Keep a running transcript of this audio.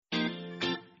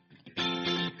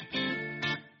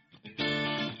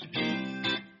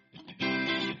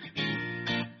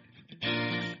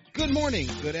Good morning,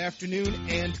 good afternoon,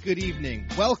 and good evening.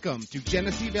 Welcome to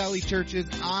Genesee Valley Church's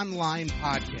online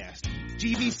podcast.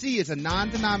 GVC is a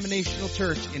non-denominational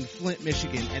church in Flint,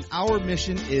 Michigan, and our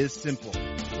mission is simple: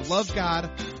 to love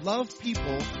God, love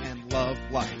people, and love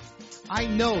life. I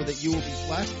know that you will be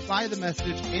blessed by the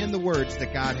message and the words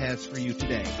that God has for you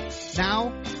today.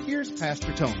 Now, here's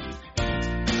Pastor Tony.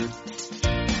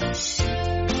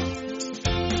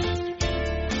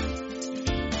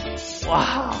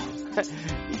 Wow.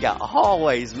 You got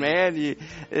hallways, man.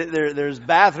 There's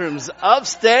bathrooms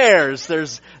upstairs.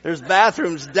 There's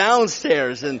bathrooms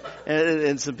downstairs.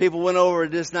 And some people went over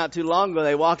just not too long ago.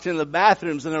 They walked into the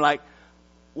bathrooms and they're like,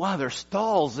 wow, there's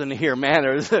stalls in here, man.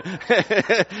 There's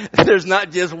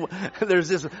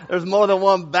more than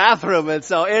one bathroom. And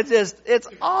so it's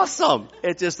awesome.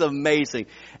 It's just amazing.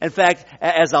 In fact,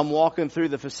 as I'm walking through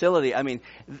the facility, I mean,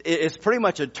 it's pretty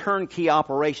much a turnkey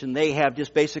operation. They have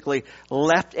just basically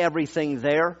left everything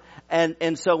there.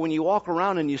 And so when you walk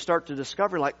around and you start to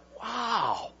discover, like,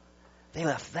 wow, they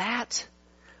left that.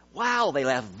 Wow, they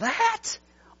left that.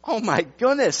 Oh my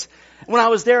goodness. When I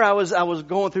was there, I was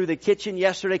going through the kitchen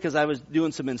yesterday because I was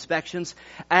doing some inspections.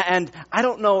 And I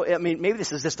don't know, I mean, maybe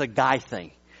this is just a guy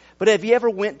thing. But have you ever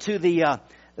went to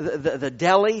the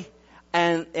deli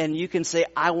and you can say,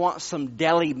 I want some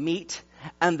deli meat,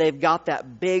 and they've got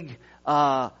that big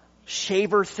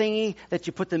shaver thingy that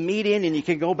you put the meat in and you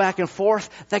can go back and forth?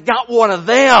 They got one of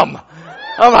them.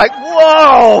 I'm like,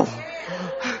 whoa.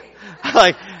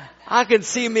 Like, I can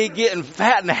see me getting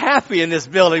fat and happy in this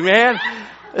building, man.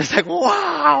 It's like,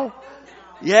 wow.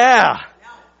 Yeah.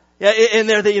 Yeah, in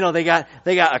there, they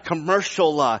got a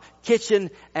commercial kitchen,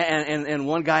 and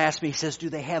one guy asked me, he says, do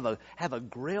they have a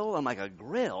grill? I'm like, a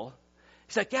grill?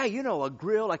 He's like, yeah, a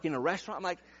grill like in a restaurant. I'm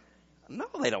like, no,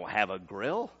 they don't have a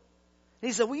grill. And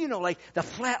he said, well, like the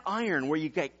flat iron where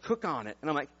you cook on it. And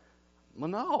I'm like, well,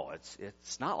 no,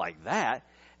 it's not like that.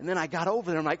 And then I got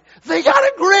over there, I'm like, they got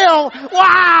a grill!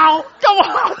 Wow! Come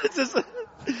on! It's just,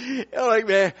 I'm like,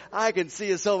 man, I can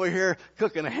see us over here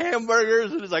cooking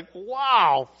hamburgers, and it's like,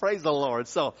 wow! Praise the Lord.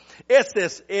 So,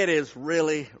 it is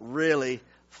really, really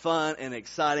fun and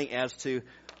exciting as to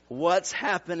what's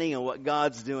happening and what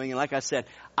God's doing. And like I said,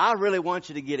 I really want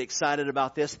you to get excited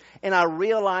about this. And I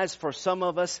realize for some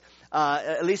of us,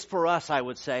 at least for us, I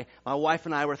would say, my wife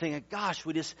and I were thinking, gosh,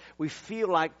 we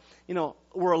feel like,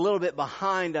 we're a little bit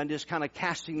behind on just kind of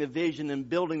casting the vision and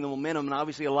building the momentum. And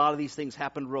obviously a lot of these things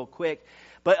happened real quick.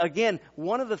 But again,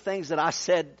 one of the things that I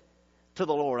said to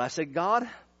the Lord, I said, God,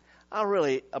 I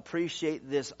really appreciate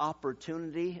this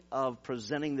opportunity of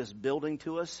presenting this building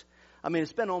to us. I mean,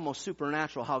 it's been almost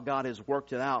supernatural how God has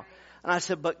worked it out. And I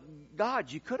said, but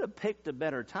God, you could have picked a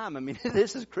better time. I mean,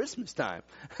 this is Christmas time.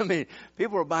 I mean,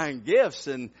 people are buying gifts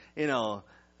and,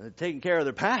 taking care of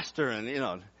their pastor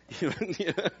and,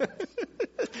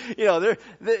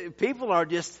 people are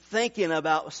just thinking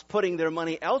about putting their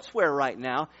money elsewhere right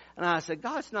now. And I said,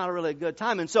 God, it's not a really good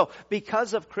time. And so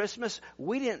because of Christmas,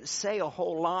 we didn't say a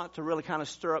whole lot to really kind of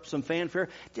stir up some fanfare,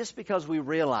 just because we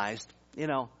realized,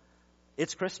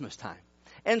 it's Christmas time.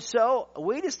 And so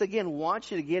we just, again,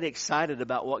 want you to get excited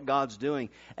about what God's doing.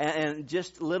 And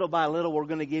just little by little, we're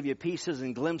going to give you pieces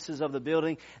and glimpses of the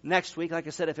building. Next week, like I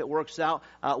said, if it works out,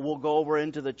 we'll go over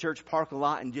into the church parking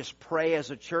lot and just pray as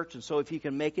a church. And so if you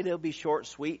can make it, it'll be short,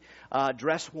 sweet.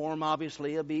 Dress warm,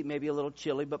 obviously. It'll be maybe a little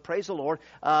chilly, but praise the Lord.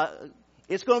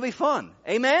 It's going to be fun.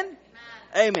 Amen?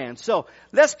 Amen. So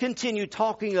let's continue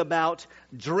talking about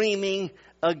dreaming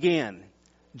again.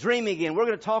 Dreaming again. We're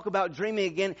going to talk about dreaming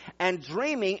again and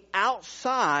dreaming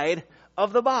outside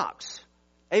of the box.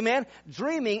 Amen?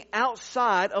 Dreaming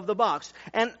outside of the box.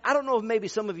 And I don't know if maybe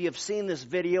some of you have seen this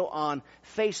video on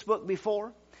Facebook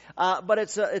before, but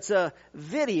it's a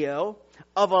video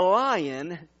of a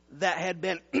lion that had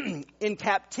been in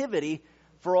captivity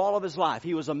for all of his life.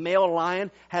 He was a male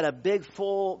lion, had a big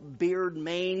full beard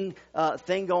mane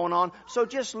thing going on. So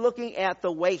just looking at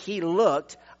the way he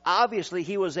looked, obviously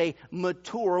he was a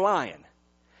mature lion.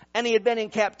 And he had been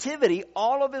in captivity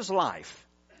all of his life.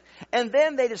 And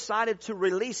then they decided to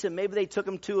release him. Maybe they took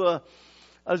him to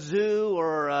a zoo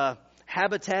or a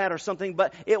habitat or something,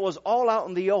 but it was all out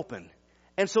in the open.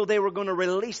 And so they were going to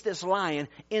release this lion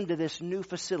into this new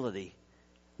facility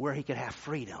where he could have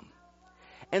freedom.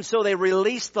 And so they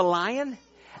released the lion,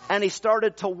 and he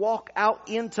started to walk out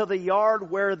into the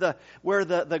yard where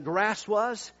the grass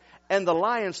was, and the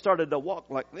lion started to walk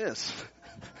like this.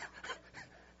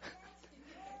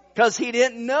 Because he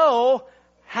didn't know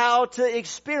how to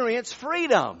experience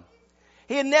freedom.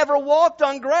 He had never walked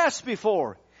on grass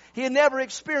before. He had never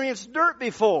experienced dirt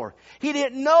before. He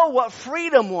didn't know what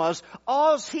freedom was.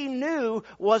 All he knew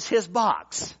was his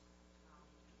box.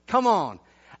 Come on.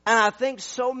 And I think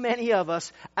so many of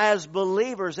us as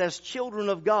believers, as children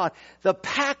of God, the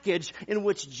package in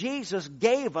which Jesus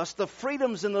gave us, the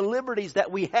freedoms and the liberties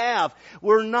that we have,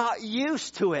 we're not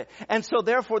used to it. And so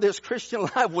therefore this Christian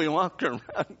life, we walk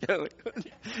around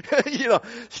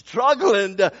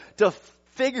struggling to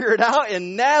figure it out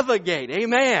and navigate.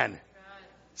 Amen.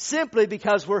 Simply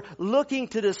because we're looking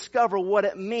to discover what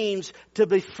it means to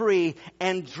be free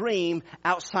and dream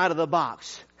outside of the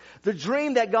box. The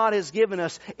dream that God has given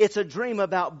us, it's a dream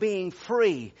about being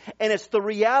free. And it's the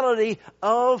reality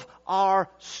of our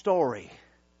story.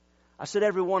 I said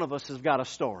every one of us has got a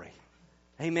story.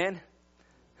 Amen?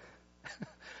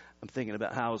 I'm thinking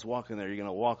about how I was walking there. You're going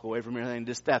to walk away from everything.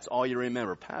 Just that's all you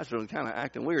remember. Pastor, I'm kind of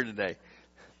acting weird today.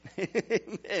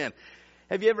 Amen.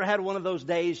 Have you ever had one of those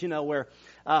days, where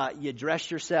you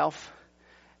dress yourself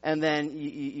and then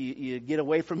you get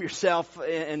away from yourself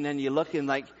and then you look and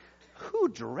like, who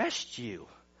dressed you?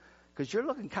 Because you're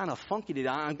looking kind of funky today.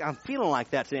 I'm feeling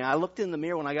like that today. I looked in the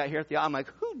mirror when I got here at the I'm like,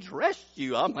 who dressed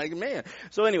you? I'm like, man.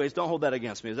 So anyways, don't hold that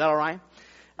against me. Is that all right?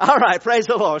 All right, praise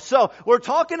the Lord. So we're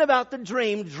talking about the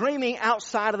dream, dreaming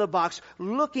outside of the box,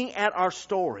 looking at our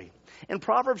story. In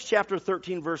Proverbs chapter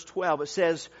 13, verse 12, it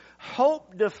says,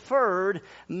 hope deferred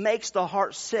makes the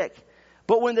heart sick.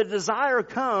 But when the desire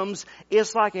comes,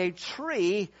 it's like a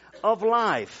tree of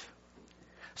life.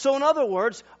 So in other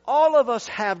words, all of us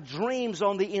have dreams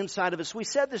on the inside of us. We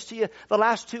said this to you the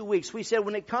last 2 weeks. We said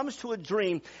when it comes to a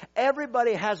dream,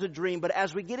 everybody has a dream. But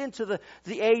as we get into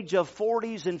the age of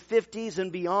 40s and 50s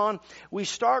and beyond, we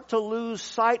start to lose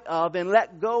sight of and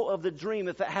let go of the dream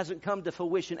if it hasn't come to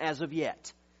fruition as of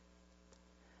yet.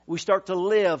 We start to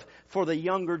live for the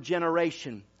younger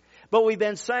generation. But we've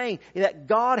been saying that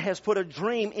God has put a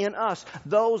dream in us.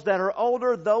 Those that are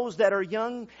older, those that are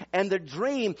young. And the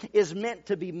dream is meant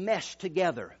to be meshed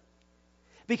together.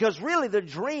 Because really the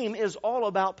dream is all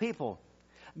about people.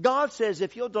 God says,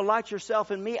 if you'll delight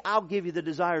yourself in me, I'll give you the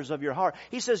desires of your heart.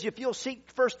 He says, if you'll seek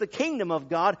first the kingdom of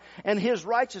God and His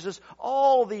righteousness,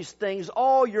 all these things,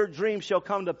 all your dreams shall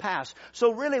come to pass.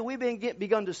 So really we've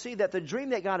begun to see that the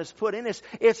dream that God has put in us,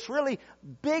 it's really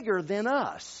bigger than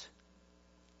us.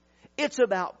 It's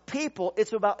about people.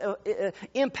 It's about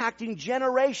impacting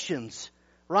generations,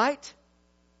 right?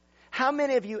 How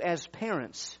many of you as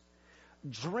parents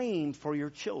dream for your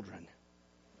children?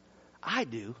 I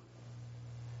do.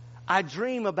 I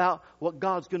dream about what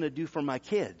God's going to do for my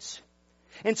kids.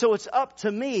 And so it's up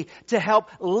to me to help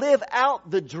live out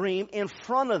the dream in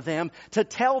front of them, to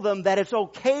tell them that it's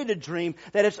okay to dream,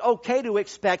 that it's okay to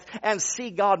expect and see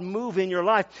God move in your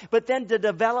life. But then to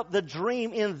develop the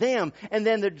dream in them, and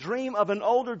then the dream of an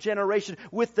older generation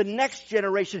with the next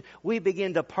generation, we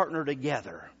begin to partner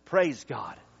together. Praise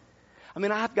God. I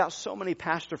mean, I've got so many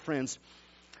pastor friends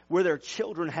where their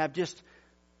children have just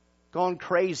gone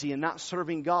crazy and not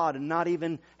serving God and not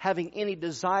even having any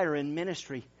desire in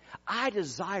ministry. I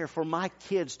desire for my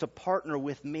kids to partner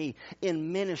with me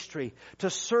in ministry, to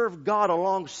serve God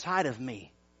alongside of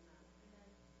me.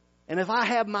 And if I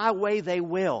have my way, they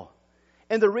will.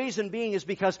 And the reason being is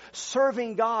because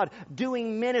serving God,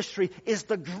 doing ministry is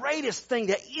the greatest thing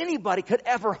that anybody could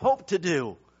ever hope to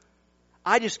do.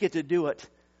 I just get to do it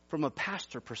from a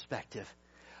pastor perspective.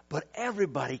 But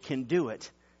everybody can do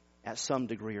it at some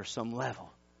degree or some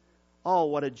level. Oh,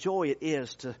 what a joy it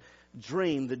is to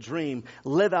dream the dream,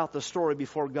 live out the story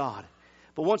before God.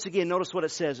 But once again, notice what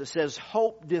it says. It says,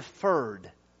 hope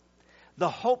deferred. The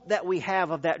hope that we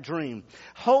have of that dream.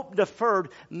 Hope deferred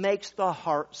makes the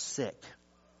heart sick.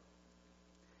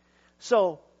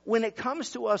 So, when it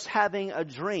comes to us having a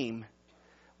dream,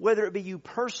 whether it be you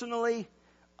personally,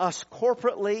 us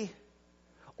corporately,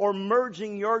 or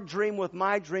merging your dream with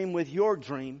my dream with your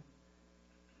dream,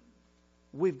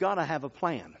 we've got to have a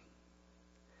plan.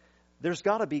 There's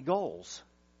got to be goals.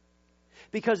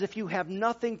 Because if you have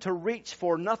nothing to reach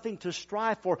for, nothing to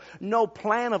strive for, no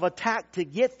plan of attack to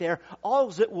get there,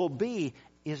 all it will be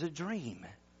is a dream.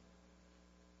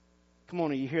 Come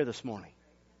on, are you here this morning?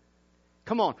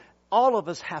 Come on. All of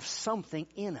us have something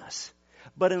in us.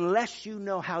 But unless you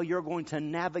know how you're going to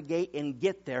navigate and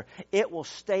get there, it will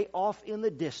stay off in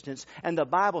the distance. And the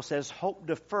Bible says hope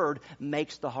deferred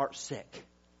makes the heart sick.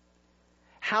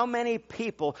 How many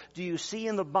people do you see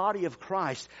in the body of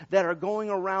Christ that are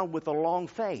going around with a long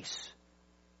face?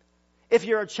 If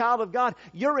you're a child of God,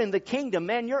 you're in the kingdom,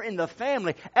 man. You're in the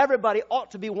family. Everybody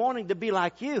ought to be wanting to be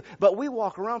like you. But we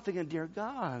walk around thinking, dear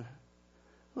God,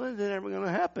 when is it ever going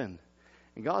to happen?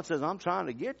 And God says, I'm trying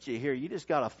to get you here. You just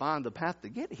got to find the path to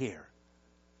get here.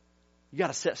 You got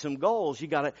to set some goals. You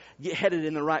got to get headed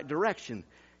in the right direction.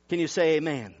 Can you say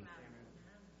amen?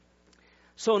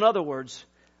 So in other words,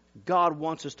 God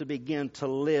wants us to begin to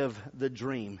live the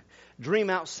dream. Dream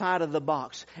outside of the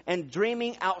box. And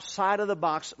dreaming outside of the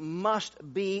box must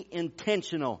be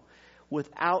intentional.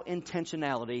 Without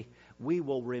intentionality, we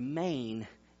will remain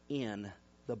in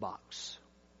the box.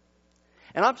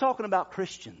 And I'm talking about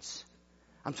Christians.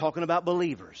 I'm talking about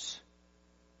believers.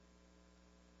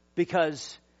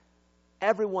 Because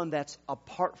everyone that's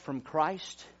apart from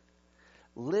Christ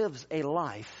lives a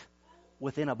life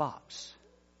within a box.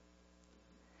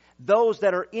 Those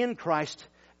that are in Christ,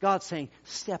 God's saying,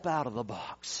 step out of the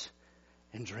box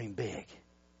and dream big.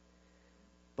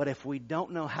 But if we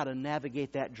don't know how to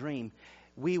navigate that dream,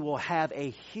 we will have a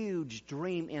huge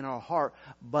dream in our heart,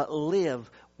 but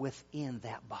live within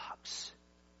that box.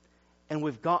 And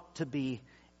we've got to be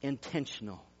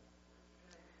intentional.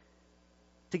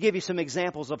 To give you some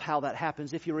examples of how that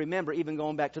happens, if you remember, even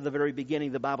going back to the very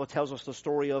beginning, the Bible tells us the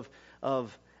story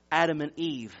of Adam and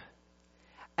Eve.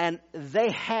 And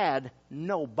they had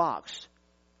no box.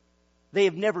 They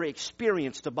have never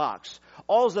experienced a box.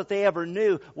 All that they ever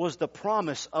knew was the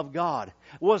promise of God,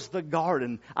 was the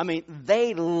garden. I mean,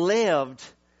 they lived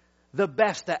the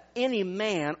best that any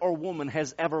man or woman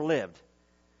has ever lived.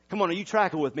 Come on, are you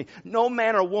tracking with me? No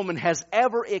man or woman has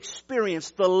ever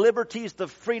experienced the liberties, the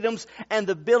freedoms, and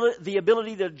the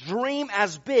ability to dream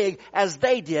as big as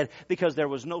they did, because there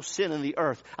was no sin in the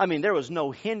earth. I mean, there was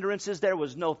no hindrances. There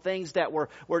was no things that were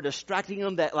distracting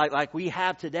them that like we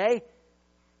have today.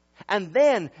 And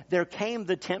then there came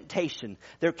the temptation.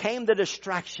 There came the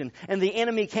distraction. And the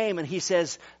enemy came and he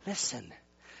says, listen,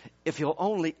 if you'll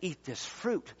only eat this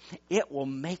fruit, it will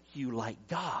make you like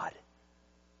God.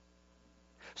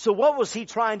 So what was he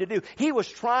trying to do? He was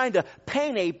trying to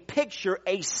paint a picture,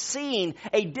 a scene,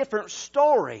 a different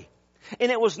story.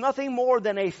 And it was nothing more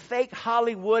than a fake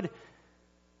Hollywood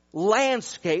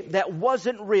landscape that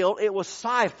wasn't real. It was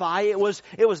sci-fi. It was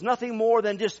nothing more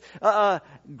than just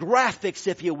graphics,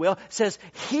 if you will. It says,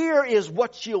 here is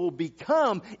what you'll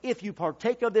become if you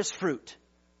partake of this fruit.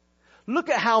 Look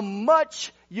at how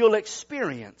much you'll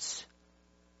experience.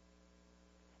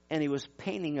 And he was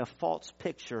painting a false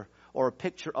picture, or a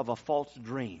picture of a false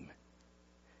dream.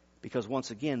 Because once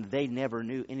again, they never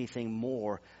knew anything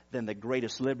more than the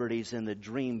greatest liberties and the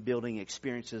dream building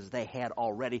experiences they had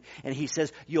already. And he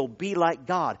says, you'll be like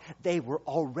God. They were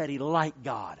already like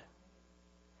God.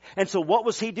 And so what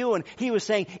was he doing? He was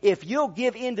saying, if you'll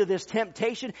give into this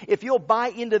temptation, if you'll buy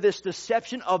into this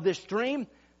deception of this dream,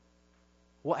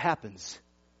 what happens?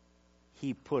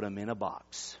 He put them in a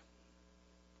box.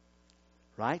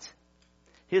 Right?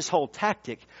 His whole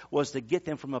tactic was to get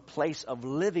them from a place of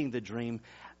living the dream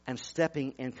and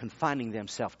stepping and confining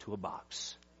themselves to a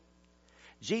box.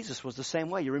 Jesus was the same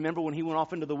way. You remember when he went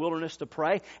off into the wilderness to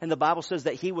pray, and the Bible says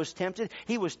that he was tempted?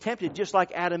 He was tempted just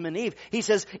like Adam and Eve. He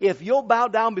says, if you'll bow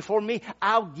down before me,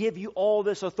 I'll give you all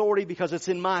this authority because it's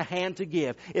in my hand to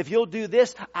give. If you'll do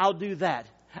this, I'll do that.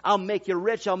 I'll make you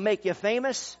rich. I'll make you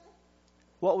famous.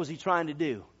 What was he trying to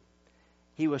do?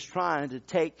 He was trying to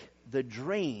take the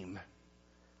dream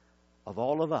of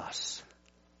all of us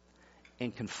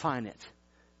and confine it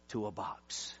to a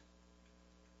box.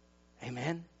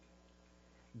 Amen?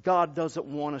 God doesn't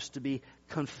want us to be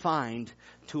confined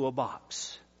to a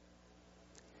box.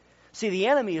 See, the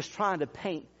enemy is trying to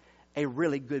paint a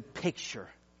really good picture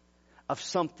of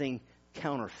something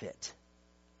counterfeit,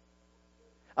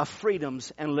 of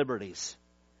freedoms and liberties.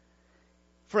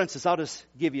 For instance, I'll just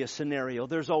give you a scenario.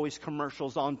 There's always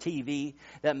commercials on TV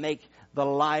that make the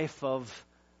life of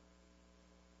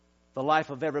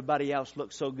everybody else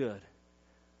look so good.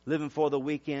 Living for the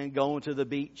weekend, going to the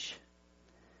beach.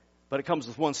 But it comes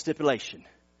with one stipulation.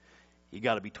 You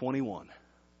got to be 21.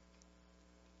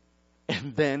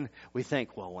 And then we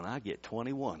think, well, when I get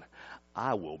 21,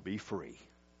 I will be free.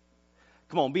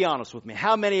 Come on, be honest with me.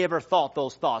 How many ever thought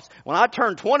those thoughts? When I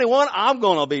turn 21, I'm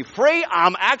going to be free.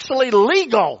 I'm actually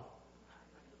legal.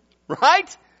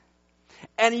 Right?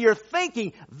 And you're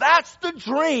thinking, that's the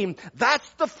dream, that's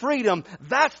the freedom,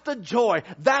 that's the joy,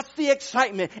 that's the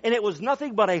excitement. And it was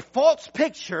nothing but a false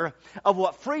picture of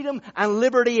what freedom and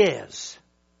liberty is.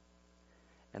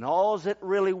 And all it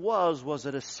really was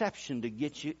a deception to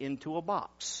get you into a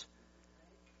box.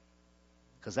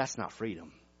 Because that's not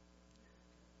freedom.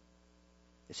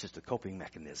 It's just a coping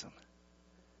mechanism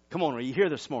Come on, are you here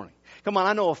this morning? Come on,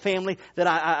 I know a family that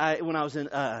I when I was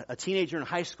a teenager in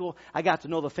high school, I got to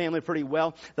know the family pretty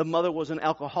well. The mother was an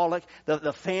alcoholic.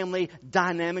 The family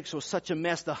dynamics was such a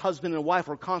mess. The husband and wife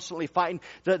were constantly fighting.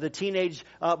 The teenage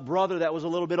brother that was a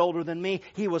little bit older than me,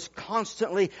 he was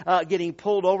constantly getting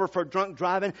pulled over for drunk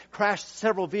driving, crashed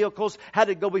several vehicles, had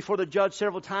to go before the judge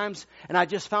several times. And I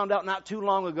just found out not too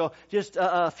long ago, just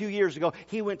a few years ago,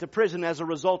 he went to prison as a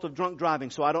result of drunk driving.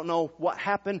 So I don't know what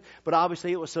happened, but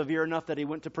obviously it was severe enough that he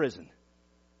went to prison.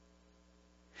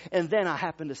 And then I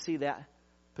happened to see that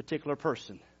particular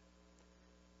person.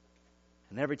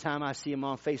 And every time I see him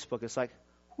on Facebook, it's like,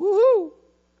 woohoo,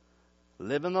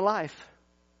 living the life.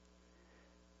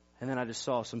 And then I just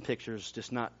saw some pictures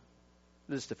just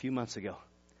a few months ago.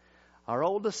 Our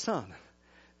oldest son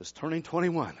is turning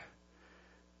 21.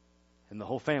 And the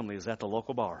whole family is at the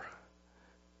local bar.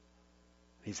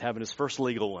 He's having his first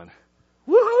legal one.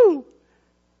 Woohoo!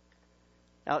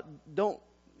 Now, don't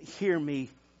hear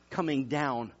me coming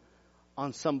down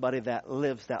on somebody that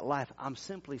lives that life. I'm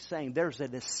simply saying there's a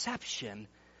deception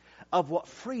of what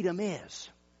freedom is.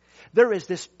 There is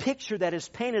this picture that is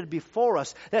painted before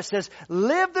us that says,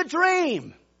 live the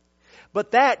dream.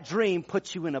 But that dream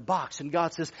puts you in a box. And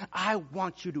God says, I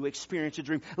want you to experience a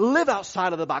dream. Live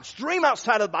outside of the box. Dream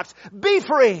outside of the box. Be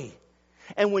free.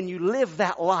 And when you live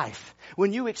that life,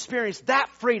 when you experience that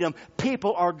freedom,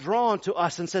 people are drawn to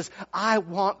us and says, I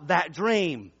want that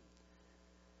dream.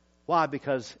 Why?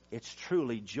 Because it's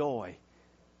truly joy.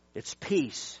 It's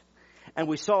peace. And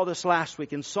we saw this last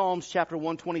week in Psalms chapter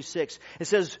 126. It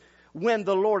says, when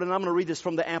the Lord, and I'm going to read this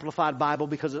from the Amplified Bible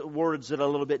because it words it a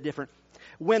little bit different.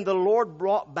 When the Lord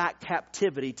brought back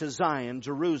captivity to Zion,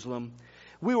 Jerusalem,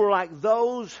 we were like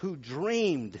those who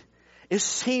dreamed. It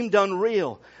seemed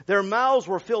unreal. Their mouths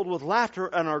were filled with laughter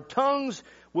and our tongues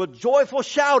with joyful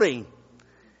shouting.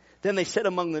 Then they said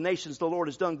among the nations, the Lord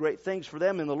has done great things for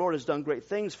them and the Lord has done great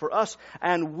things for us.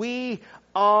 And we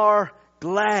are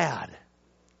glad.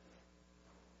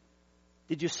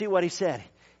 Did you see what he said?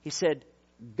 He said,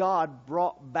 God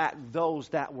brought back those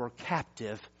that were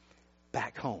captive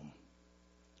back home.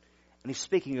 And he's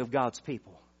speaking of God's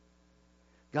people.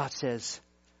 God says,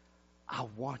 I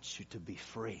want you to be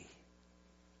free.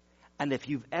 And if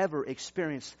you've ever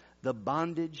experienced the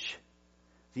bondage,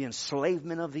 the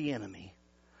enslavement of the enemy,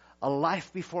 a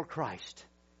life before Christ,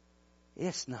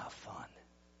 it's not fun.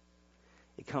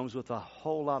 It comes with a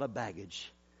whole lot of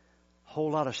baggage, a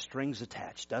whole lot of strings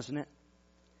attached, doesn't it?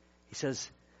 He says,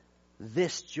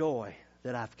 this joy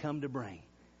that I've come to bring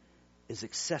is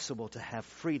accessible to have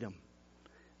freedom,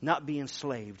 not be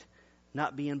enslaved,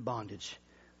 not be in bondage,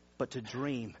 but to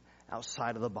dream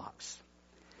outside of the box.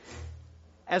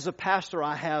 As a pastor,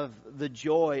 I have the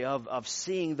joy of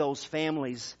seeing those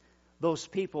families, those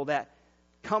people that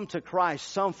come to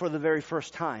Christ, some for the very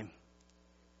first time.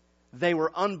 They were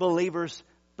unbelievers,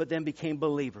 but then became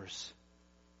believers.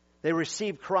 They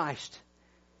received Christ.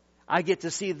 I get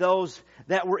to see those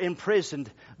that were imprisoned,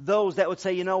 those that would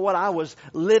say, you know what, I was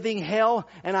living hell,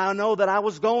 and I know that I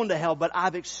was going to hell, but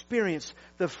I've experienced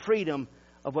the freedom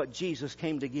of what Jesus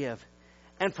came to give.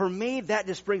 And for me, that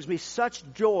just brings me such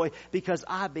joy because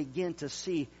I begin to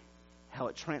see how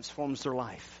it transforms their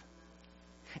life.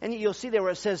 And you'll see there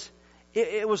where it says,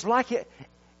 it was like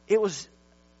it was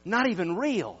not even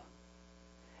real.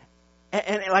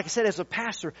 And like I said, as a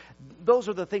pastor, those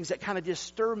are the things that kind of just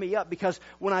stir me up because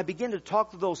when I begin to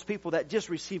talk to those people that just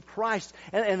received Christ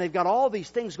and they've got all these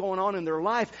things going on in their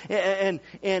life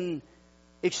and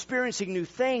experiencing new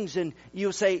things, and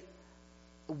you say,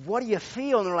 what do you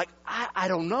feel? And they're like, I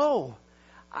don't know.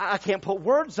 I can't put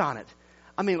words on it.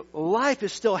 I mean, life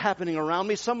is still happening around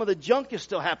me. Some of the junk is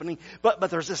still happening, but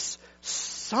there's this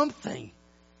something.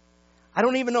 I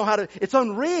don't even know how to, it's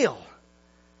unreal.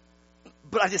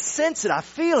 But I just sense it. I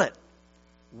feel it.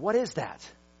 What is that?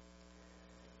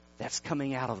 That's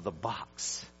coming out of the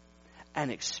box and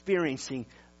experiencing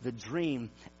the dream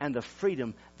and the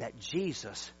freedom that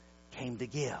Jesus came to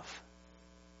give.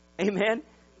 Amen?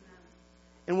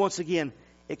 And once again,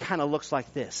 it kind of looks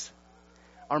like this.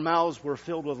 Our mouths were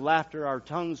filled with laughter. Our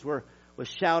tongues were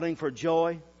shouting for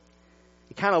joy.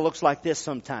 It kind of looks like this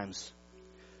sometimes.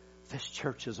 This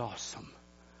church is awesome.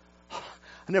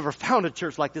 I never found a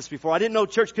church like this before. I didn't know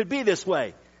church could be this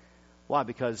way. Why?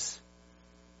 Because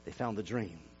they found the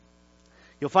dream.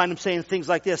 You'll find them saying things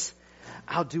like this.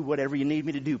 I'll do whatever you need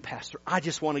me to do, Pastor. I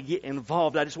just want to get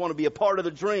involved. I just want to be a part of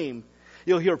the dream.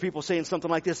 You'll hear people saying something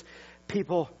like this.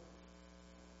 People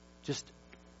just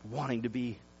wanting to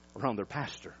be around their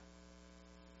pastor.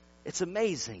 It's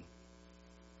amazing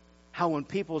how when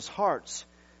people's hearts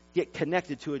get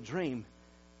connected to a dream,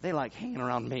 they like hanging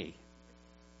around me.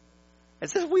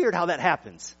 It's just weird how that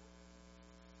happens.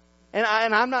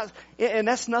 And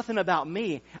that's nothing about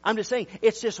me. I'm just saying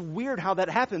it's just weird how that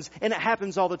happens, and it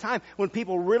happens all the time. When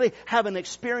people really have an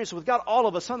experience with God, all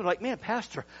of a sudden they're like, man,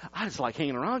 Pastor, I just like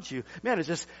hanging around you. Man, it's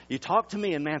just, you talk to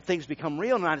me and man, things become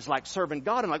real, and I just like serving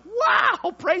God. And like,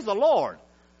 wow, praise the Lord.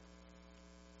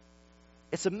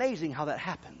 It's amazing how that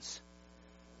happens.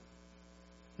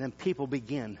 And then people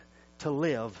begin to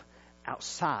live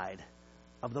outside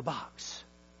of the box.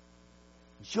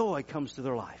 Joy comes to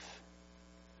their life.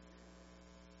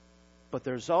 But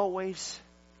there's always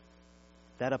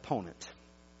that opponent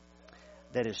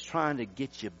that is trying to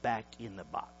get you back in the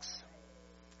box.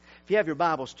 If you have your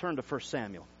Bibles, turn to 1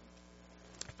 Samuel.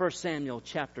 1 Samuel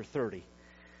chapter 30.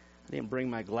 I didn't bring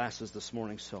my glasses this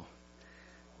morning, so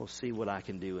we'll see what I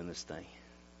can do in this thing.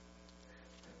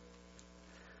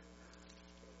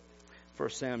 1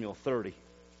 Samuel 30.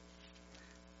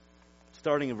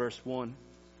 Starting in verse 1.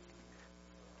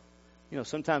 You know,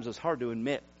 sometimes it's hard to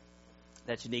admit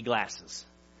that you need glasses.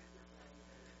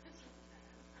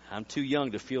 I'm too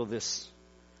young to feel this.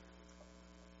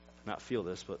 Not feel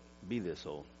this, but be this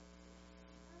old.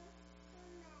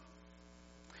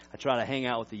 I try to hang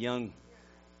out with the young.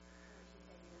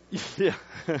 Yeah.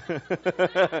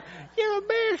 You're a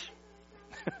bitch.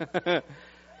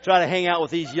 Try to hang out with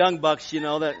these young bucks, you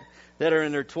know, that are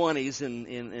in their 20s,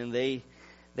 and they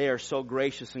are so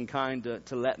gracious and kind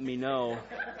to let me know.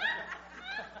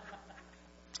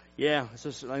 Yeah, it's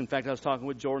just, in fact, I was talking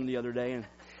with Jordan the other day, and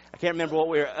I can't remember what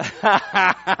we were.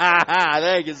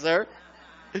 Thank you, sir.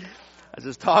 I was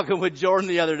just talking with Jordan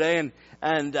the other day, and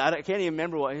I can't even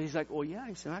remember what. He's like, well, yeah.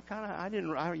 He said,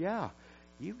 yeah,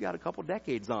 you've got a couple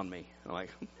decades on me. I'm like,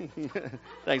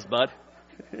 thanks, bud.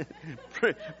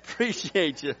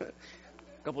 Appreciate you.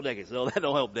 A couple decades. Oh, that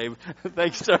don't help, Dave.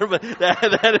 Thanks, sir, but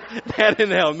that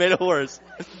didn't help. Made it worse.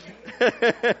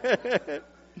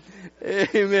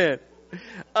 Amen.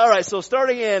 All right, so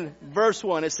starting in verse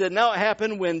 1, it said, now it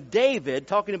happened when David,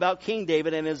 talking about King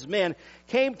David and his men,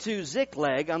 came to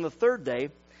Ziklag on the third day,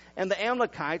 and the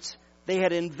Amalekites, they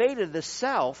had invaded the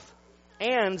south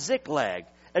and Ziklag,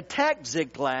 attacked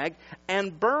Ziklag,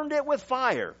 and burned it with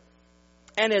fire,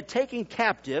 and had taken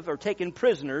captive, or taken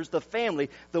prisoners, the family,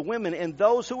 the women, and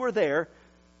those who were there,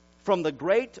 from the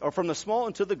great, or from the small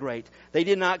unto the great. They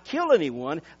did not kill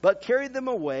anyone, but carried them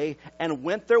away and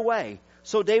went their way.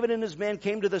 So David and his men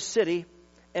came to the city,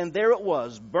 and there it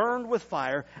was, burned with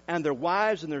fire, and their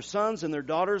wives and their sons and their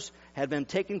daughters had been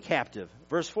taken captive.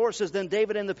 Verse 4 says, then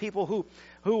David and the people who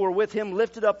were with him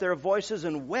lifted up their voices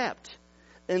and wept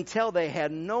until they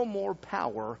had no more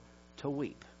power to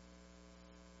weep.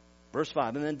 Verse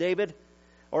 5, and then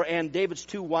David's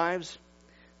two wives,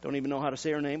 don't even know how to say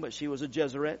her name, but she was a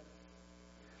Jezreet.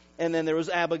 And then there was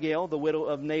Abigail, the widow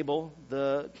of Nabal,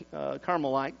 the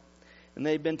Carmelite. And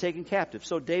they'd been taken captive.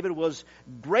 So David was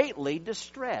greatly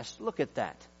distressed. Look at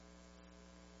that.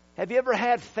 Have you ever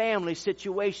had family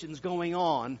situations going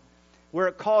on where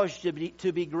it caused you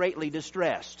to be greatly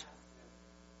distressed?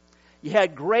 You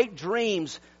had great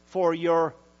dreams for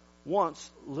your once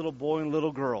little boy and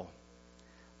little girl.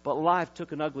 But life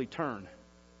took an ugly turn.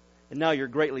 And now you're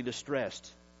greatly distressed.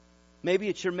 Maybe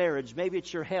it's your marriage. Maybe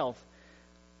it's your health.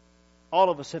 All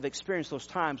of us have experienced those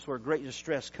times where great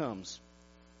distress comes.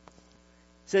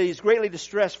 So he's greatly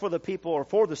distressed for the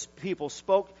people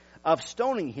spoke of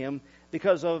stoning him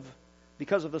because of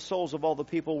the souls of all the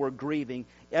people were grieving,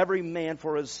 every man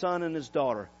for his son and his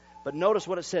daughter. But notice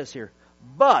what it says here.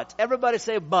 But, everybody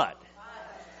say but.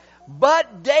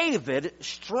 But David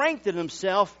strengthened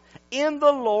himself in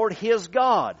the Lord his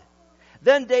God.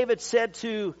 Then David said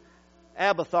to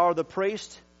Abiathar the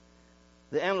priest,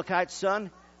 the Amalekite's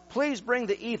son, please bring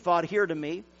the ephod here to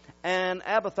me. And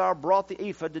Abiathar brought the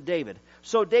ephod to David.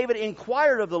 So David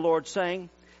inquired of the Lord, saying,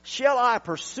 shall I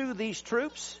pursue these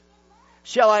troops?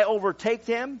 Shall I overtake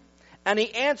them? And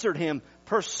he answered him,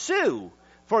 pursue,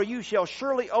 for you shall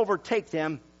surely overtake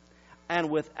them, and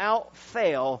without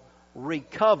fail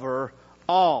recover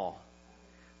all.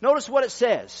 Notice what it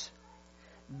says.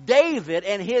 David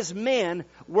and his men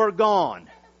were gone.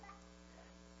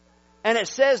 And it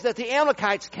says that the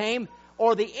Amalekites came,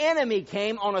 or the enemy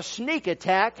came on a sneak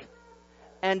attack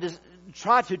and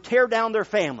tried to tear down their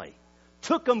family.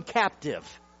 Took them captive.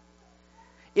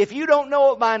 If you don't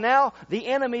know it by now, the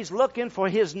enemy's looking for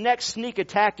his next sneak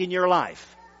attack in your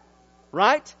life.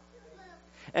 Right?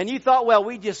 And you thought, well,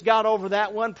 we just got over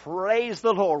that one. Praise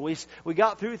the Lord. We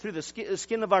got through the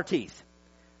skin of our teeth.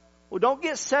 Well, don't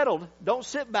get settled. Don't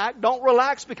sit back. Don't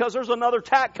relax, because there's another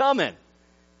attack coming.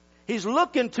 He's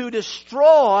looking to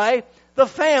destroy the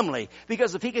family.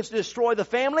 Because if he can destroy the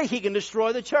family, he can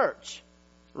destroy the church.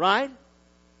 Right?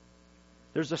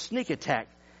 There's a sneak attack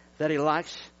that he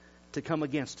likes to come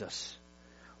against us.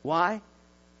 Why?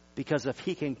 Because if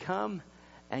he can come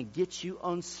and get you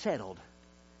unsettled,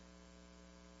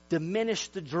 diminish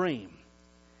the dream,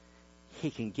 he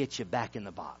can get you back in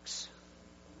the box.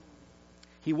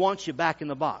 He wants you back in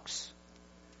the box.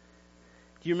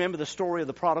 Do you remember the story of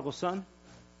the prodigal son?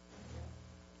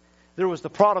 There was the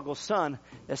prodigal son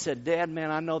that said, Dad,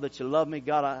 man, I know that you love me.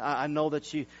 God, I know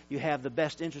that you have the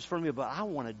best interest for me, but I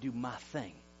want to do my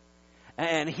thing.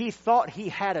 And he thought he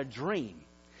had a dream.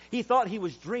 He thought he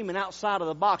was dreaming outside of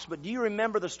the box. But do you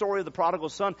remember the story of the prodigal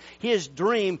son? His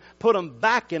dream put him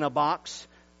back in a box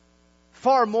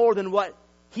far more than what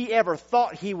he ever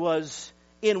thought he was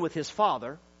in with his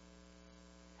father.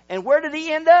 And where did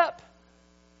he end up?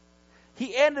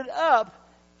 He ended up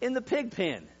in the pig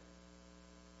pen.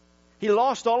 He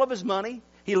lost all of his money.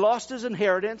 He lost his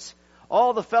inheritance.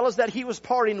 All the fellas that he was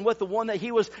partying with, the one that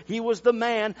he was the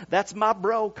man. That's my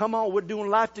bro. Come on, we're doing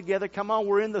life together. Come on,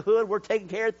 we're in the hood. We're taking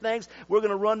care of things. We're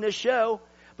going to run this show.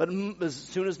 But as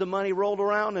soon as the money rolled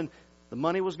around and the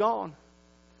money was gone,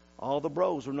 all the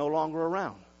bros were no longer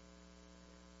around.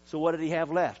 So what did he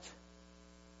have left?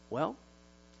 Well,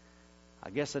 I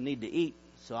guess I need to eat,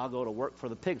 so I'll go to work for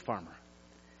the pig farmer.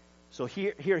 So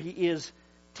here he is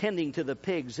tending to the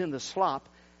pigs in the slop,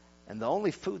 and the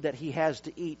only food that he has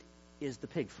to eat is the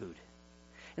pig food.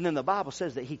 And then the Bible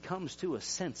says that he comes to his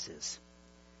senses.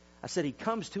 I said he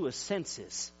comes to his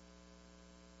senses.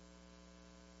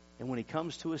 And when he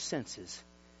comes to his senses,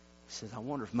 he says, I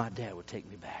wonder if my dad would take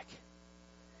me back.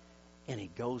 And he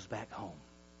goes back home.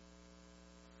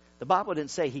 The Bible didn't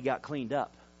say he got cleaned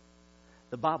up.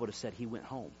 The Bible just said he went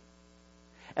home.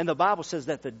 And the Bible says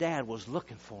that the dad was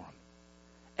looking for him.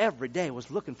 Every day was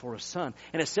looking for his son.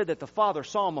 And it said that the father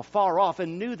saw him afar off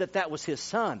and knew that that was his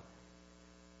son.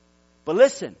 But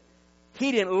listen,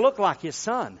 he didn't look like his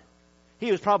son.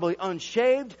 He was probably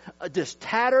unshaved, just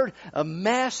tattered, a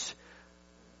mess,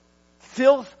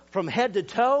 filth from head to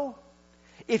toe.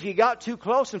 If you got too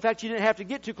close, in fact, you didn't have to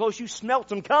get too close, you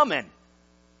smelt him coming.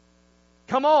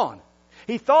 Come on.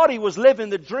 He thought he was living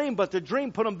the dream, but the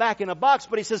dream put him back in a box.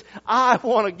 But he says, I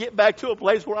want to get back to a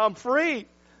place where I'm free.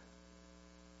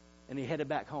 And he headed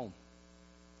back home.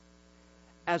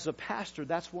 As a pastor,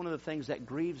 that's one of the things that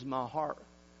grieves my heart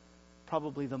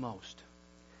probably the most,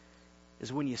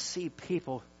 is when you see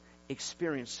people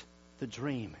experience the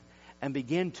dream and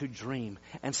begin to dream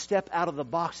and step out of the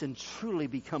box and truly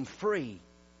become free.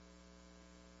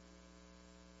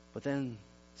 But then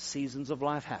seasons of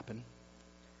life happen,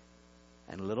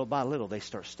 and little by little they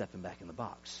start stepping back in the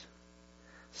box.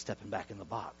 Stepping back in the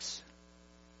box.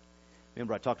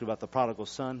 Remember I talked about the prodigal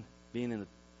son being in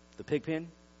the pig pen?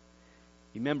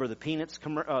 You remember the Peanuts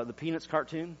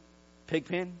cartoon? Pig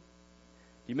pen?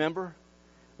 You remember?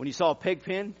 When you saw a pig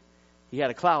pen, he had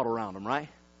a cloud around him, right?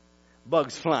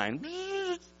 Bugs flying.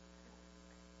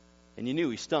 And you knew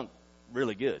he stunk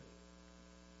really good.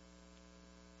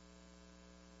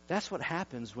 That's what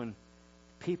happens when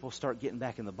people start getting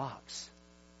back in the box.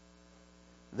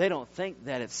 They don't think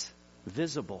that it's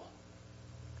visible,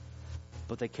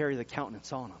 but they carry the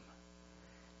countenance on them.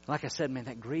 Like I said, man,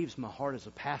 that grieves my heart as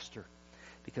a pastor,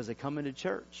 because they come into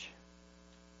church.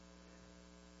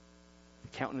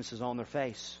 The countenance is on their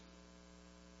face.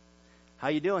 How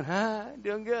you doing? Huh?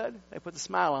 Doing good. They put the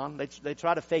smile on. They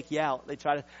try to fake you out. They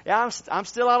try to, yeah, I'm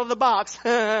still out of the box.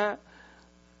 But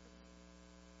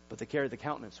they carry the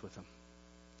countenance with them.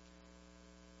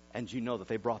 And you know that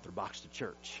they brought their box to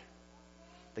church.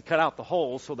 They cut out the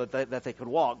holes so that they could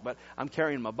walk, but I'm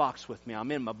carrying my box with me.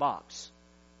 I'm in my box.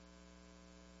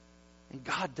 And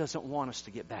God doesn't want us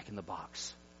to get back in the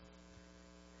box.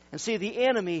 And see, the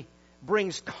enemy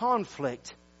brings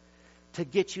conflict to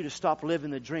get you to stop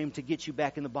living the dream, to get you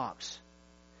back in the box.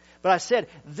 But I said,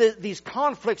 these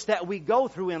conflicts that we go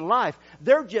through in life,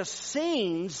 they're just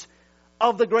scenes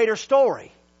of the greater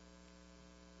story.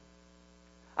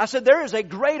 I said, there is a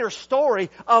greater story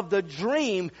of the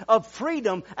dream of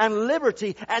freedom and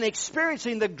liberty and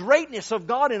experiencing the greatness of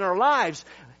God in our lives.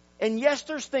 And yes,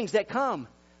 there's things that come,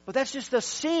 but that's just a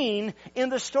scene in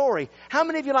the story. How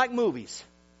many of you like movies?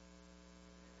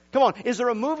 Come on, is there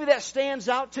a movie that stands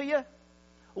out to you?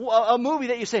 A movie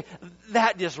that you say,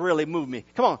 that just really moved me.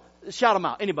 Come on, shout them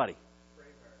out. Anybody?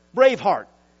 Braveheart.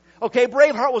 Okay,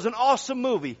 Braveheart was an awesome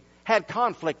movie. Had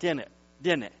conflict in it,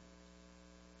 didn't it?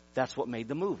 That's what made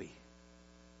the movie.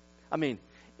 I mean,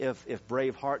 if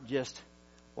Braveheart just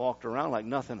walked around like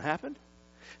nothing happened,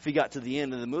 if he got to the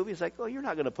end of the movie, he's like, oh, you're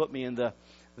not going to put me in the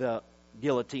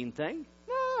guillotine thing.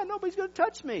 No, nobody's going to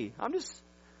touch me. I'm just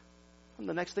I'm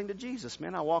the next thing to Jesus,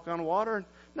 man. I walk on water.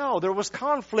 No, there was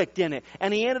conflict in it.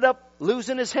 And he ended up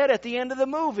losing his head at the end of the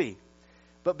movie.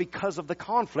 But because of the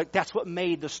conflict, that's what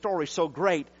made the story so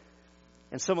great.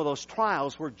 And some of those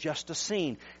trials were just a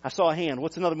scene. I saw a hand.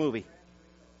 What's another movie?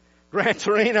 Gran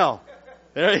Torino.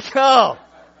 There you go.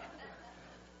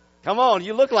 Come on,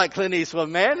 you look like Clint Eastwood,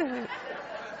 man.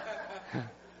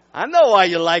 I know why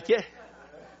you like it.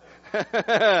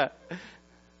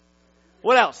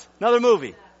 What else? Another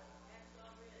movie.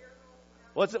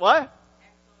 What's it? What?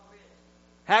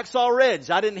 Hacksaw Ridge.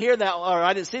 I didn't hear that, or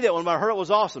I didn't see that one, but I heard it was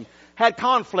awesome. Had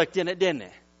conflict in it, didn't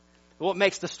it? What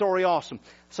makes the story awesome?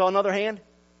 Saw another hand?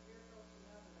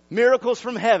 Miracles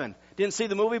from Heaven. Didn't see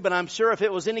the movie, but I'm sure if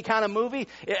it was any kind of movie,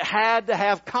 it had to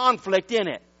have conflict in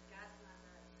it.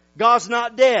 God's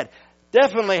Not Dead.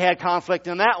 Definitely had conflict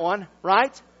in that one,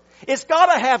 right? It's got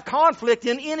to have conflict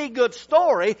in any good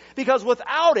story, because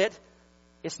without it,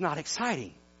 it's not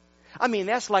exciting. I mean,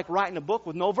 that's like writing a book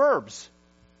with no verbs.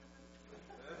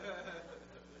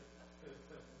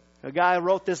 A guy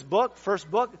wrote this book, first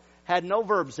book, had no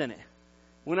verbs in it.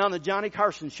 Went on the Johnny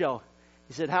Carson show.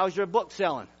 He said, "How's your book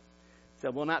selling?" He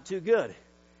said, "Well, not too good."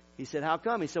 He said, "How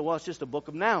come?" He said, "Well, it's just a book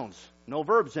of nouns, no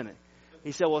verbs in it."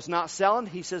 He said, "Well, it's not selling?"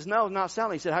 He says, "No, it's not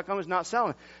selling." He said, "How come it's not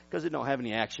selling?" "Because it don't have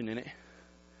any action in it."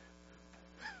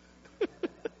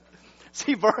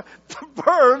 See,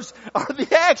 verbs are the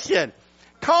action.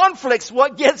 Conflict's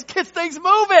what gets things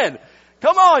moving.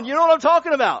 Come on, you know what I'm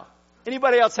talking about.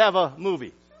 Anybody else have a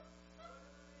movie?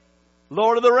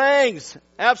 Lord of the Rings.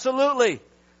 Absolutely.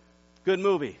 Good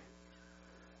movie.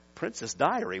 Princess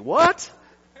Diary. What?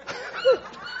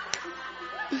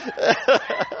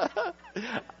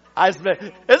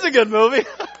 It's a good movie.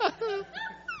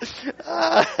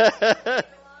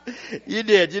 You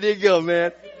did good,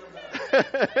 man.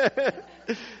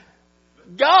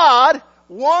 God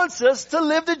wants us to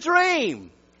live the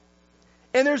dream.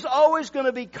 And there's always going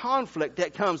to be conflict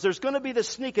that comes. There's going to be the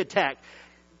sneak attack.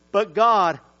 But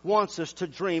God wants us to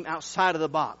dream outside of the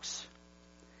box.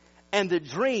 And the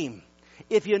dream,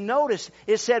 if you notice,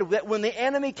 it said that when the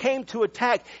enemy came to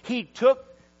attack, he took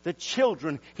the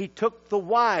children, he took the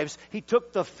wives, he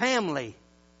took the family.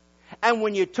 And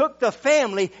when you took the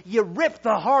family, you ripped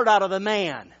the heart out of the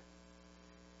man.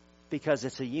 Because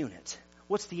it's a unit.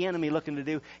 What's the enemy looking to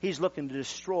do? He's looking to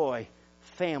destroy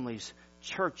families,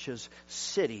 churches,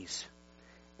 cities.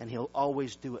 And he'll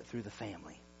always do it through the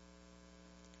family.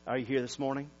 Are you here this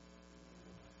morning?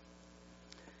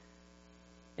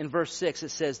 In verse 6 it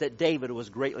says that David was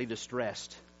greatly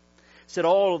distressed. It said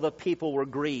all of the people were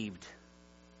grieved.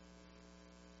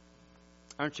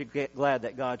 Aren't you glad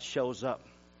that God shows up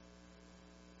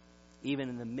even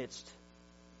in the midst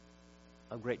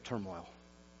of great turmoil?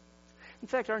 In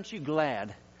fact, aren't you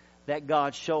glad that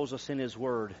God shows us in His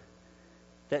Word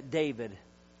that David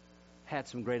had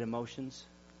some great emotions?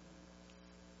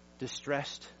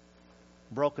 Distressed,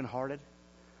 brokenhearted.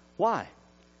 Why?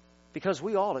 Because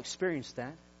we all experience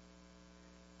that.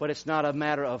 But it's not a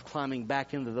matter of climbing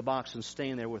back into the box and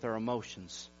staying there with our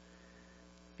emotions.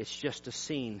 It's just a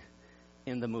scene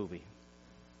in the movie.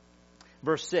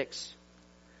 Verse 6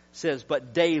 says,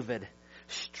 "But David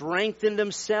strengthened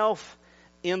himself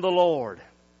in the Lord."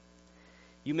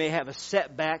 You may have a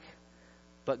setback,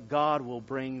 but God will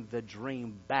bring the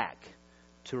dream back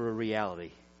to a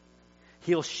reality.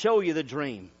 He'll show you the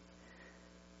dream,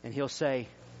 and He'll say,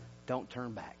 "Don't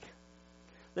turn back."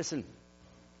 Listen,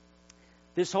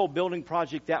 this whole building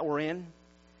project that we're in,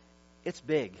 it's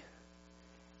big.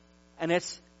 And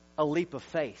it's a leap of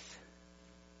faith.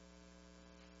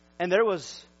 And there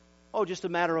was, just a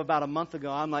matter of about a month ago,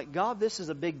 I'm like, "God, this is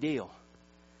a big deal.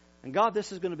 And God,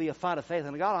 this is going to be a fight of faith.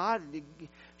 And God,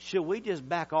 should we just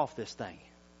back off this thing?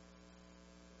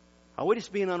 Are we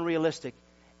just being unrealistic?"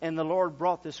 And the Lord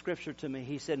brought this scripture to me.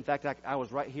 He said, in fact, I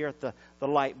was right here at the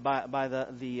light by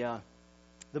the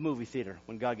movie theater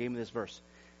when God gave me this verse.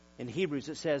 In Hebrews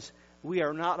it says, "We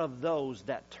are not of those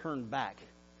that turn back,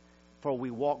 for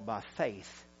we walk by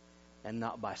faith and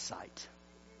not by sight."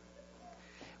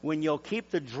 When you'll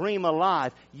keep the dream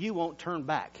alive, you won't turn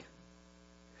back.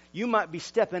 You might be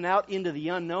stepping out into the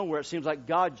unknown where it seems like,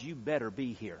 "God, you better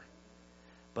be here."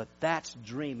 But that's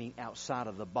dreaming outside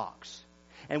of the box.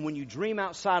 And when you dream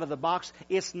outside of the box,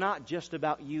 it's not just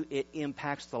about you. It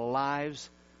impacts the lives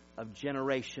of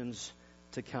generations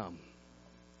to come.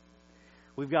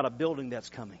 We've got a building that's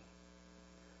coming.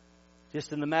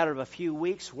 Just in the matter of a few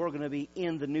weeks, we're going to be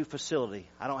in the new facility.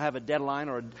 I don't have a deadline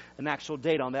or an actual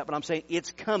date on that, but I'm saying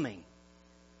it's coming.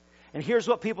 And here's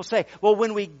what people say: "Well,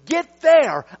 when we get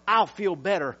there, I'll feel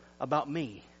better about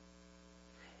me."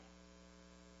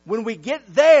 When we get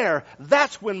there,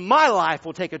 that's when my life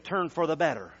will take a turn for the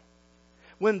better.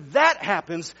 When that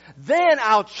happens, then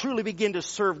I'll truly begin to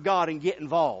serve God and get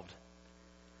involved.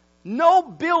 No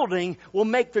building will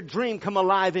make the dream come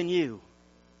alive in you.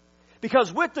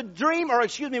 Because with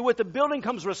the with the building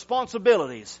comes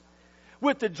responsibilities.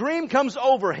 With the dream comes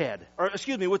overhead.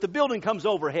 With the building comes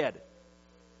overhead.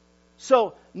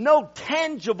 So no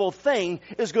tangible thing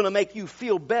is going to make you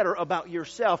feel better about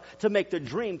yourself to make the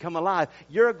dream come alive.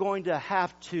 You're going to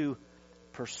have to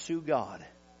pursue God.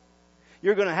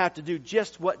 You're going to have to do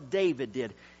just what David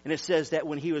did. And it says that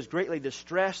when he was greatly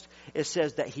distressed, it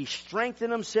says that he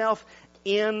strengthened himself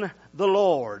in the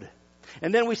Lord.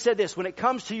 And then we said this, when it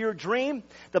comes to your dream,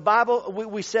 the Bible,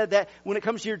 we said that when it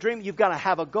comes to your dream, you've got to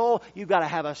have a goal, you've got to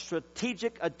have a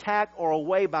strategic attack or a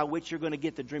way by which you're going to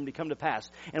get the dream to come to pass.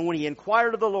 And when he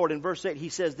inquired of the Lord, in verse 8, he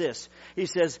says this, he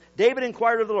says, David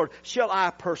inquired of the Lord, shall I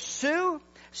pursue?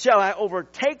 Shall I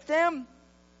overtake them?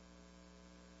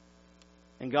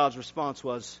 And God's response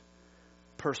was,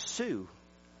 pursue,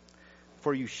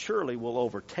 for you surely will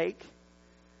overtake,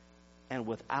 and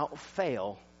without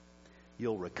fail,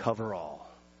 you'll recover all.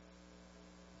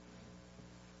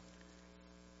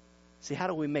 See, how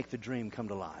do we make the dream come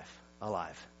to life,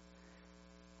 alive?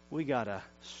 We got to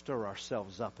stir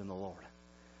ourselves up in the Lord.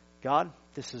 God,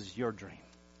 this is your dream.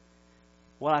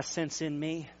 What I sense in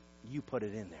me, you put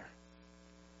it in there.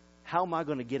 How am I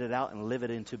going to get it out and live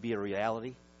it into be a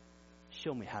reality?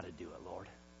 Show me how to do it, Lord.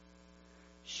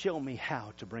 Show me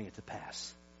how to bring it to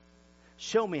pass.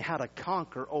 Show me how to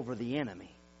conquer over the enemy.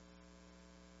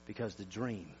 Because the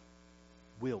dream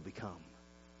will become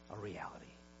a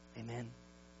reality. Amen?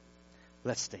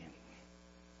 Let's stand.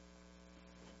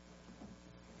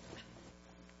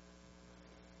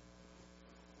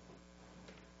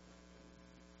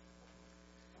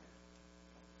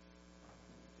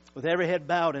 With every head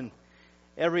bowed and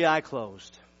every eye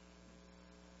closed,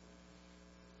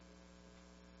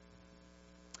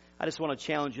 I just want to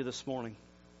challenge you this morning.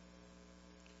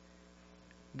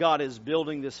 God is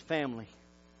building this family.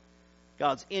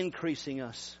 God's increasing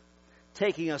us,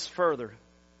 taking us further.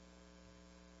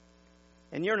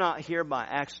 And you're not here by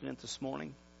accident this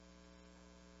morning.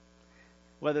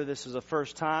 Whether this is a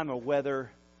first time or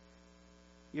whether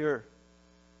you're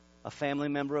a family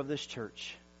member of this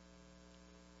church,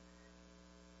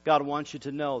 God wants you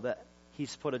to know that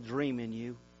He's put a dream in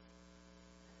you.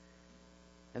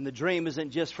 And the dream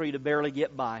isn't just for you to barely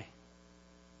get by,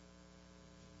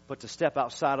 but to step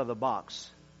outside of the box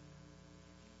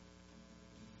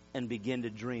and begin to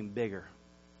dream bigger.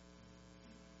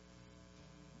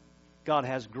 God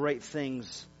has great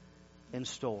things in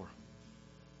store.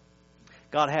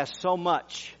 God has so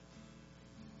much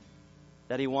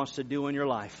that He wants to do in your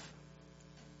life.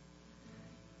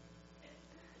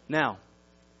 Now,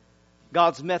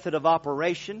 God's method of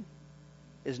operation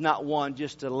is not one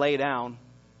just to lay down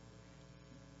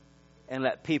and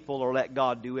let people or let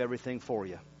God do everything for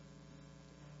you.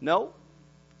 No,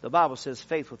 the Bible says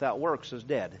faith without works is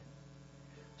dead.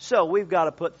 So we've got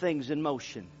to put things in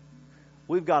motion.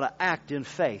 We've got to act in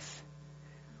faith.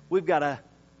 We've got to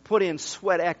put in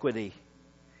sweat equity.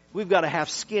 We've got to have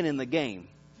skin in the game.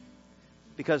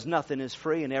 Because nothing is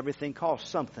free and everything costs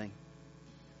something.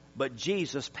 But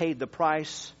Jesus paid the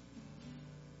price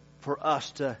for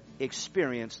us to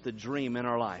experience the dream in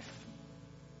our life.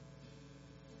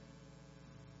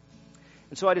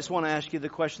 And so I just want to ask you the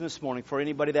question this morning for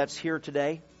anybody that's here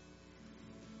today.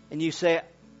 And you say,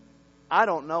 I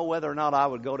don't know whether or not I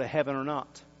would go to heaven or not.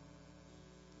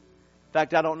 In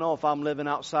fact, I don't know if I'm living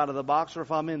outside of the box or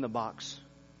if I'm in the box.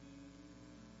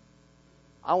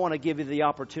 I want to give you the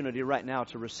opportunity right now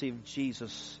to receive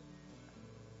Jesus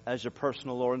as your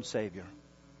personal Lord and Savior.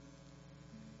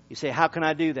 You say, how can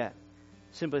I do that?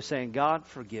 Simply saying, God,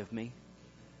 forgive me.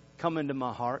 Come into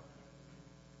my heart.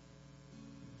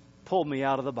 Pull me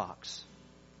out of the box.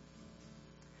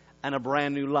 And a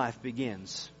brand new life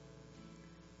begins.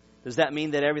 Does that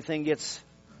mean that everything gets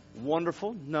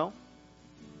wonderful? No.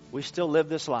 We still live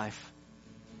this life.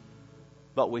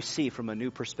 But we see from a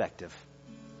new perspective.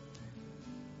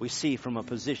 We see from a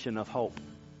position of hope.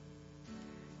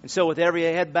 And so with every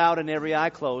head bowed and every eye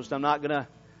closed, I'm not going to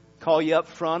call you up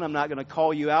front. I'm not going to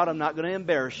call you out. I'm not going to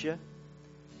embarrass you.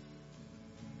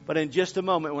 But in just a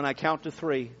moment, when I count to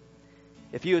 3,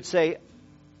 if you would say,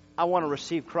 I want to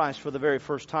receive Christ for the very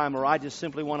first time, or I just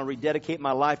simply want to rededicate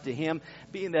my life to Him,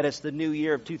 being that it's the new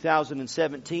year of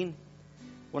 2017,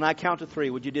 when I count to 3,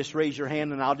 would you just raise your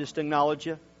hand and I'll just acknowledge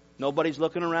you? Nobody's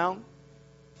looking around.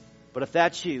 But if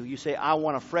that's you, you say, I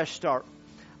want a fresh start.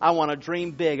 I want to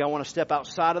dream big. I want to step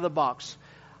outside of the box.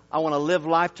 I want to live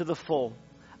life to the full.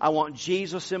 I want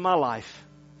Jesus in my life.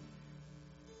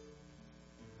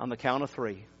 On the count of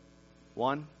 3.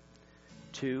 1,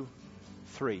 2,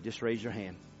 3. Just raise your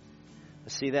hand. I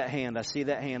see that hand. I see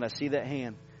that hand. I see that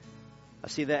hand. I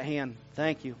see that hand.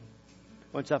 Thank you.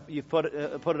 Once you put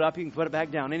it up, you can put it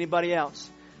back down. Anybody else?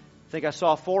 I think I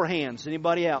saw 4 hands.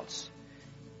 Anybody else?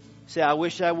 Say, I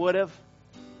wish I would have.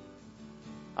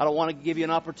 I don't want to give you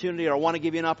an opportunity, or I want to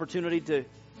give you an opportunity to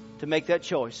make that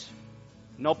choice.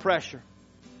 No pressure.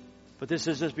 But this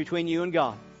is just between you and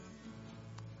God.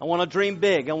 I want to dream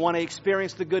big. I want to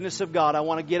experience the goodness of God. I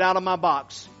want to get out of my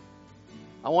box.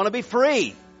 I want to be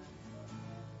free.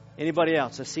 Anybody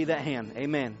else? I see that hand.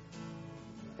 Amen.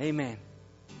 Amen.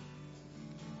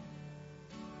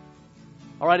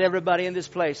 All right, everybody in this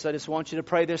place, I just want you to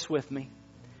pray this with me.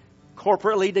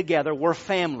 Corporately together, we're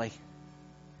family.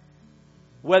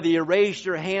 Whether you raised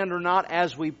your hand or not,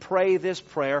 as we pray this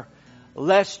prayer,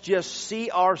 let's just see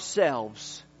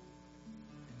ourselves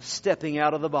stepping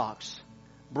out of the box.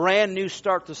 Brand new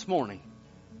start this morning.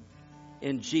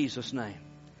 In Jesus' name.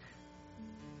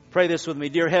 Pray this with me.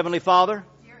 Dear Heavenly Father,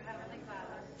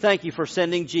 thank you for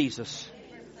sending Jesus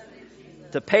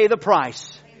to pay the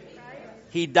price.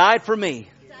 He died for me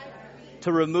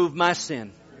to remove my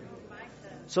sin.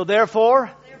 So therefore,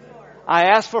 I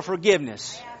ask for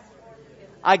forgiveness.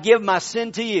 I give my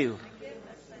sin to you.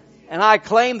 And I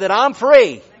claim that I'm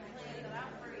free.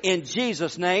 In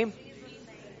Jesus' name.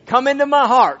 Come into my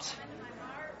heart.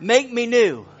 Make me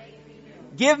new.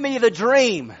 Give me the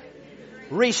dream.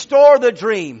 Restore the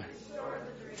dream.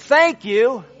 Thank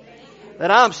you that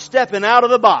I'm stepping out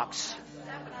of the box.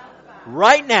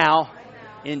 Right now.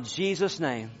 In Jesus'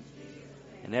 name.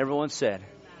 And everyone said,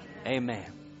 Amen.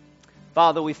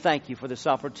 Father, we thank you for this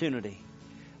opportunity.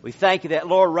 We thank you that,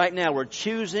 Lord, right now we're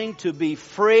choosing to be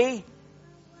free,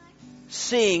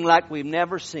 seeing like we've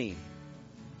never seen.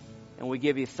 And we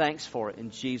give you thanks for it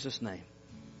in Jesus' name.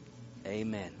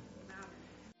 Amen.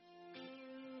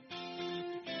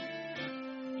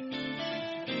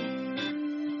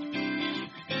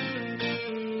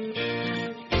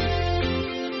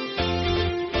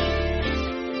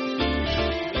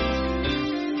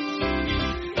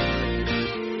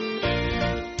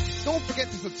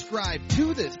 Subscribe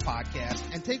to this podcast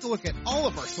and take a look at all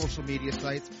of our social media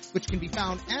sites, which can be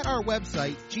found at our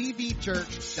website,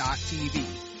 gvchurch.tv.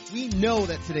 We know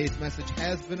that today's message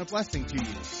has been a blessing to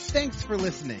you. Thanks for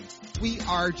listening. We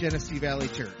are Genesee Valley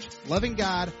Church, loving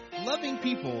God, loving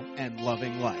people, and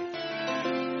loving life.